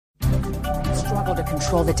Struggle to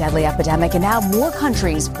control the deadly epidemic, and now more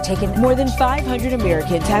countries are taking. More than 500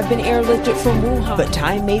 Americans have been airlifted from Wuhan, but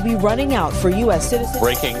time may be running out for U.S. citizens.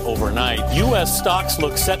 Breaking overnight, U.S. stocks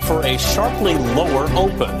look set for a sharply lower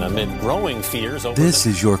open amid growing fears over. This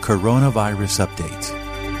is your coronavirus update.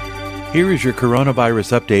 Here is your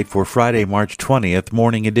coronavirus update for Friday, March 20th,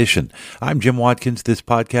 morning edition. I'm Jim Watkins. This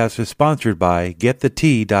podcast is sponsored by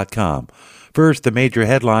GetTheTea.com. First, the major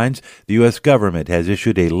headlines. The U.S. government has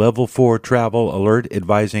issued a Level 4 travel alert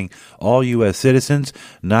advising all U.S. citizens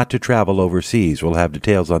not to travel overseas. We'll have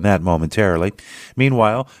details on that momentarily.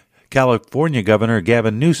 Meanwhile, California Governor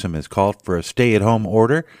Gavin Newsom has called for a stay-at-home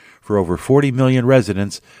order for over 40 million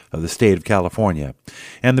residents of the state of California.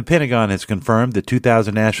 And the Pentagon has confirmed that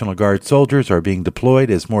 2,000 National Guard soldiers are being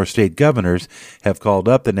deployed as more state governors have called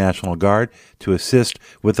up the National Guard to assist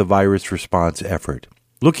with the virus response effort.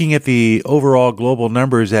 Looking at the overall global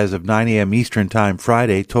numbers as of 9 a.m. Eastern Time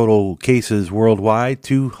Friday, total cases worldwide,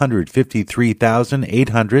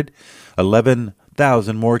 253,800,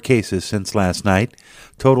 11,000 more cases since last night.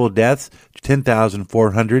 Total deaths,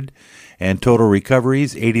 10,400, and total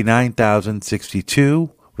recoveries,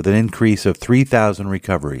 89,062, with an increase of 3,000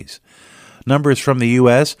 recoveries. Numbers from the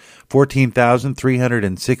U.S.,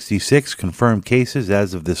 14,366 confirmed cases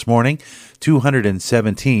as of this morning,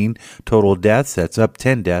 217 total deaths. That's up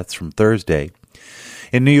 10 deaths from Thursday.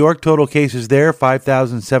 In New York, total cases there,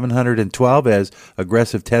 5,712 as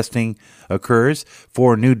aggressive testing occurs.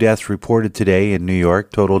 4 new deaths reported today in New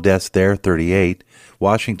York. Total deaths there, 38.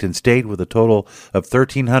 Washington State with a total of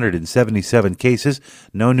 1,377 cases.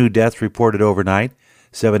 No new deaths reported overnight.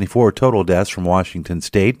 74 total deaths from Washington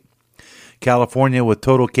State. California with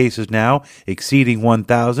total cases now exceeding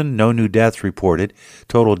 1,000. No new deaths reported.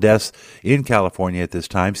 Total deaths in California at this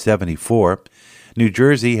time, 74. New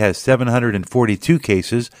Jersey has 742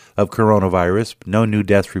 cases of coronavirus. No new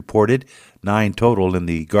deaths reported. 9 total in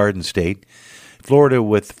the Garden State. Florida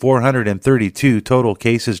with 432 total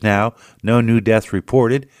cases now. No new deaths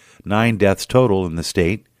reported. 9 deaths total in the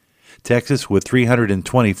state. Texas with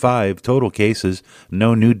 325 total cases.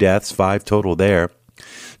 No new deaths. 5 total there.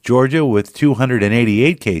 Georgia with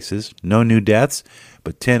 288 cases. No new deaths,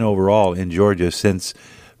 but 10 overall in Georgia since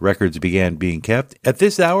records began being kept. At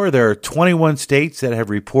this hour, there are 21 states that have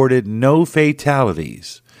reported no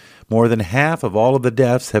fatalities. More than half of all of the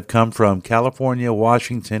deaths have come from California,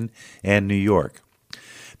 Washington, and New York.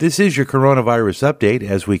 This is your coronavirus update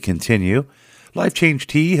as we continue. Life Change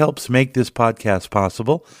Tea helps make this podcast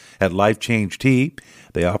possible. At Life Change Tea,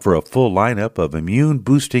 they offer a full lineup of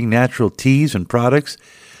immune-boosting natural teas and products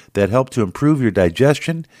that help to improve your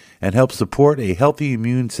digestion and help support a healthy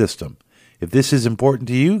immune system. If this is important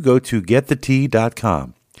to you, go to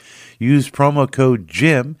GetTheTea.com. Use promo code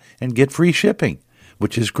JIM and get free shipping,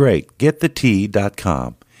 which is great.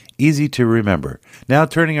 GetTheTea.com. Easy to remember. Now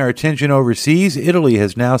turning our attention overseas, Italy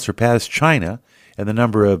has now surpassed China in the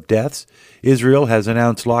number of deaths. Israel has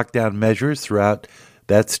announced lockdown measures throughout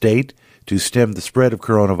that state to stem the spread of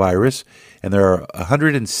coronavirus, and there are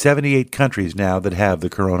 178 countries now that have the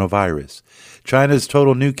coronavirus. China's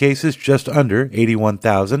total new cases just under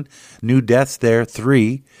 81,000. New deaths there,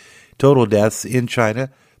 3. Total deaths in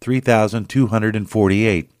China,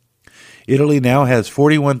 3,248. Italy now has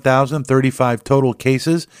 41,035 total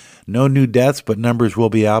cases. No new deaths, but numbers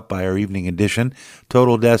will be out by our evening edition.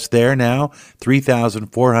 Total deaths there now,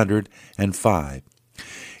 3,405.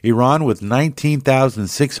 Iran with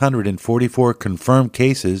 19,644 confirmed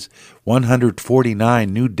cases,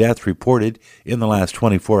 149 new deaths reported in the last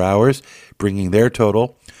 24 hours, bringing their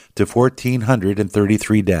total to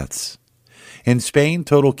 1,433 deaths. In Spain,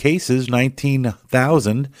 total cases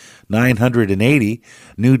 19,980,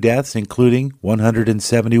 new deaths including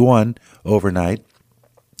 171 overnight,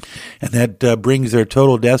 and that brings their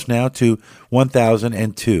total deaths now to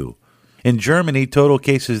 1,002. In Germany, total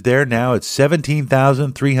cases there now at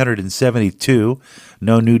 17,372.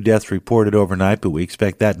 No new deaths reported overnight, but we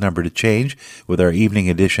expect that number to change with our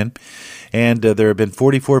evening edition. And there have been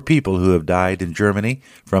 44 people who have died in Germany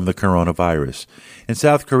from the coronavirus. In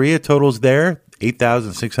South Korea, totals there,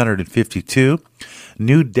 8,652.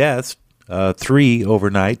 New deaths, 3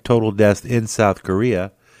 overnight. Total deaths in South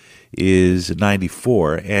Korea is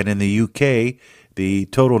 94. And in the UK, the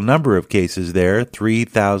total number of cases there,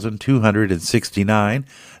 3,269.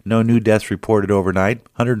 No new deaths reported overnight.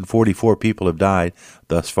 144 people have died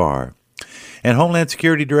thus far. And Homeland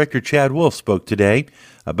Security Director Chad Wolf spoke today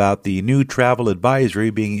about the new travel advisory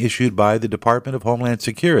being issued by the Department of Homeland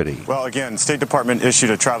Security. Well, again, State Department issued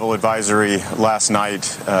a travel advisory last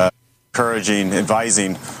night. encouraging,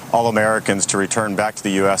 advising all Americans to return back to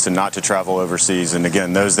the U.S. and not to travel overseas. And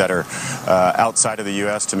again, those that are outside of the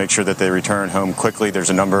U.S. to make sure that they return home quickly. There's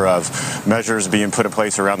a number of measures being put in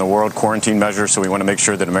place around the world, quarantine measures, so we want to make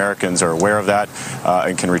sure that Americans are aware of that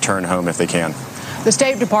and can return home if they can. The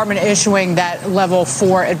State Department issuing that level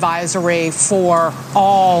 4 advisory for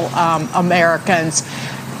all Americans,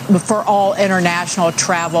 for all international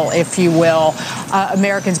travel, if you will.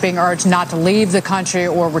 Americans being urged not to leave the country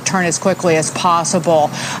or return as quickly as possible.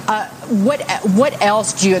 What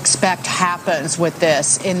else do you expect happens with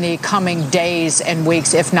this in the coming days and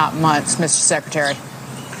weeks, if not months, Mr. Secretary?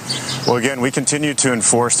 Well, again, we continue to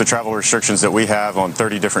enforce the travel restrictions that we have on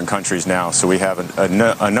 30 different countries now. So we have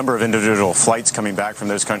a number of individual flights coming back from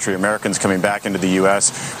those countries, Americans coming back into the U.S.,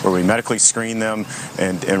 where we medically screen them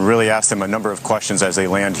and really ask them a number of questions as they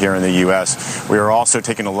land here in the U.S. We are also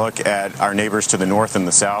taking a look at our neighbors to the north and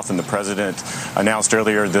the south, and the president announced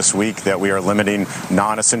earlier this week that we are limiting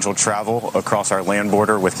non-essential travel across our land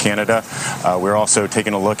border with Canada. We're also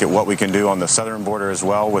taking a look at what we can do on the southern border as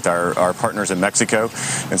well with our partners in Mexico.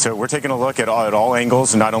 And so we're taking a look at all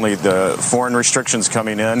angles, not only the foreign restrictions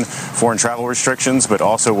coming in, foreign travel restrictions, but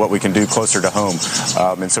also what we can do closer to home.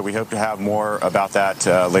 And so we hope to have more about that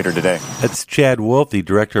later today. That's Chad Wolf, the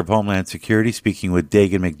Director of Homeland Security, speaking with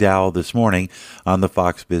Dagan McDowell this morning on the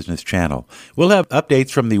Fox Business Channel. We'll have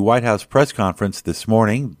updates from the White House press conference this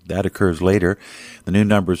morning. That occurs later. The new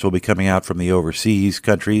numbers will be coming out from the overseas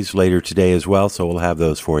countries later today as well, so we'll have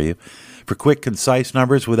those for you. For quick, concise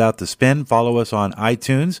numbers without the spin, follow us on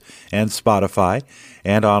iTunes and Spotify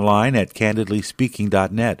and online at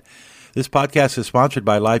candidlyspeaking.net. This podcast is sponsored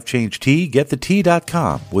by Life Change Tea.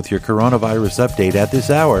 GetTheTea.com with your coronavirus update at this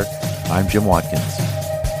hour. I'm Jim Watkins.